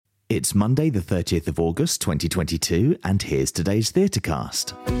It's Monday the 30th of August 2022 and here's today's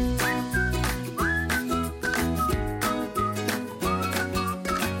Theatrecast.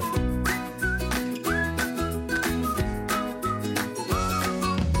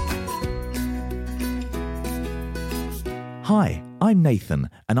 Hi, I'm Nathan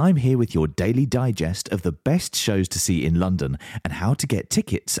and I'm here with your daily digest of the best shows to see in London and how to get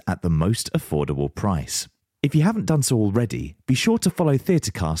tickets at the most affordable price. If you haven't done so already, be sure to follow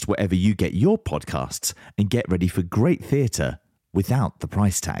Theatrecast wherever you get your podcasts and get ready for great theatre without the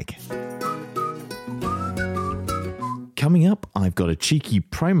price tag. Coming up, I've got a cheeky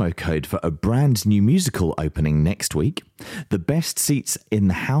promo code for a brand new musical opening next week, the best seats in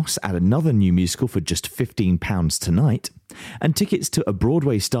the house at another new musical for just £15 tonight, and tickets to a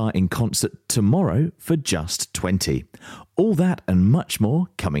Broadway star in concert tomorrow for just $20. All that and much more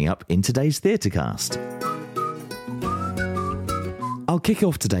coming up in today's Theatrecast. I'll kick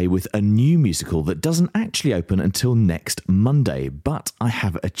off today with a new musical that doesn't actually open until next Monday, but I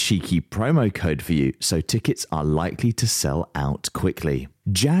have a cheeky promo code for you, so tickets are likely to sell out quickly.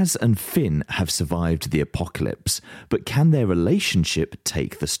 Jazz and Finn have survived the apocalypse, but can their relationship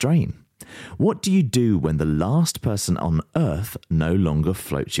take the strain? What do you do when the last person on Earth no longer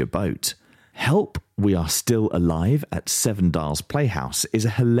floats your boat? Help, We Are Still Alive at Seven Dials Playhouse is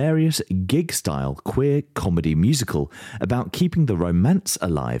a hilarious gig-style queer comedy musical about keeping the romance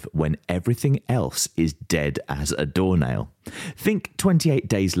alive when everything else is dead as a doornail. Think 28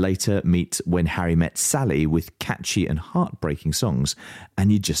 Days Later meets When Harry Met Sally with catchy and heartbreaking songs,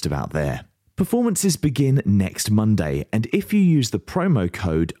 and you're just about there. Performances begin next Monday, and if you use the promo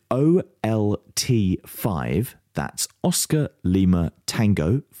code OLT5, that's Oscar Lima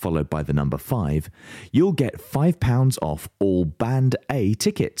Tango, followed by the number 5, you'll get £5 off all Band A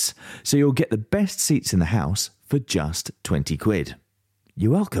tickets. So you'll get the best seats in the house for just £20.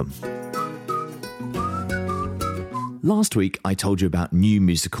 You're welcome. Last week, I told you about new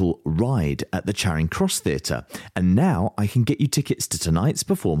musical Ride at the Charing Cross Theatre, and now I can get you tickets to tonight's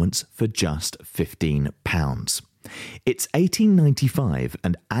performance for just £15. It's 1895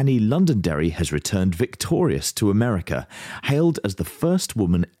 and Annie Londonderry has returned victorious to America, hailed as the first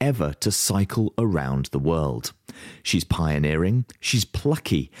woman ever to cycle around the world. She's pioneering, she's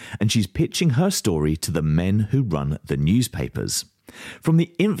plucky, and she's pitching her story to the men who run the newspapers. From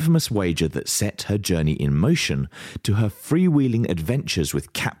the infamous wager that set her journey in motion to her freewheeling adventures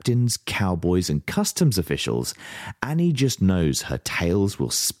with captains, cowboys and customs officials, Annie just knows her tales will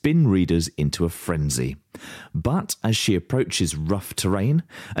spin readers into a frenzy. But as she approaches rough terrain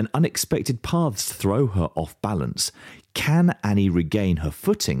and unexpected paths throw her off balance, can Annie regain her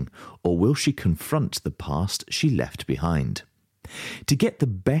footing, or will she confront the past she left behind? To get the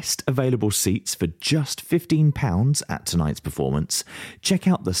best available seats for just £15 at tonight's performance, check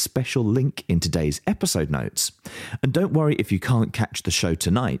out the special link in today's episode notes. And don't worry if you can't catch the show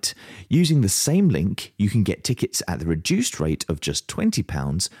tonight. Using the same link, you can get tickets at the reduced rate of just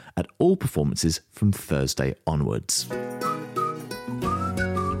 £20 at all performances from Thursday onwards.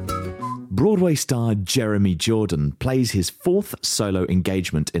 Broadway star Jeremy Jordan plays his 4th solo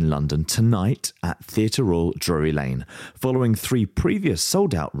engagement in London tonight at Theatre Royal Drury Lane, following 3 previous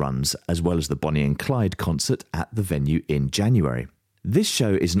sold-out runs as well as the Bonnie and Clyde concert at the venue in January. This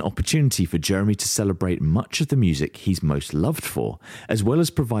show is an opportunity for Jeremy to celebrate much of the music he's most loved for, as well as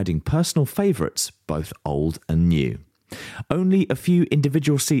providing personal favourites, both old and new. Only a few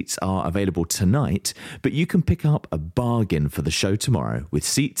individual seats are available tonight, but you can pick up a bargain for the show tomorrow with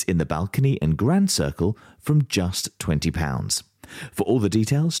seats in the balcony and grand circle from just £20. For all the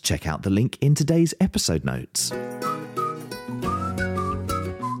details, check out the link in today's episode notes.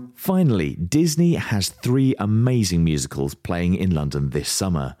 Finally, Disney has 3 amazing musicals playing in London this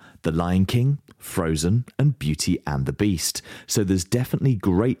summer: The Lion King, Frozen and Beauty and the Beast, so there's definitely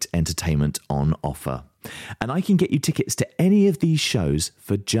great entertainment on offer. And I can get you tickets to any of these shows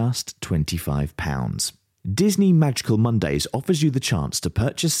for just £25. Disney Magical Mondays offers you the chance to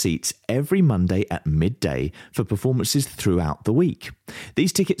purchase seats every Monday at midday for performances throughout the week.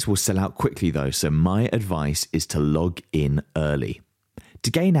 These tickets will sell out quickly though, so my advice is to log in early.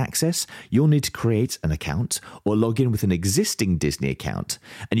 To gain access, you'll need to create an account or log in with an existing Disney account,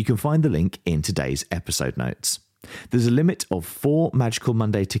 and you can find the link in today's episode notes. There's a limit of 4 Magical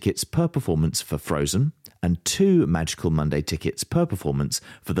Monday tickets per performance for Frozen and 2 Magical Monday tickets per performance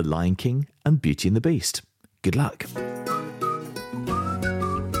for The Lion King and Beauty and the Beast. Good luck.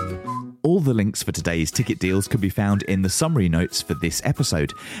 All the links for today's ticket deals can be found in the summary notes for this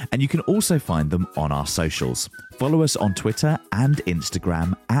episode, and you can also find them on our socials. Follow us on Twitter and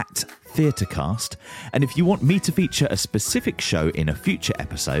Instagram at Theatrecast. And if you want me to feature a specific show in a future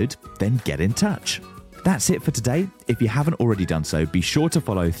episode, then get in touch. That's it for today. If you haven't already done so, be sure to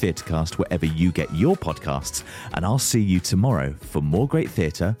follow Theatrecast wherever you get your podcasts, and I'll see you tomorrow for more great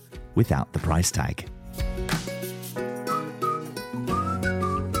theatre without the price tag.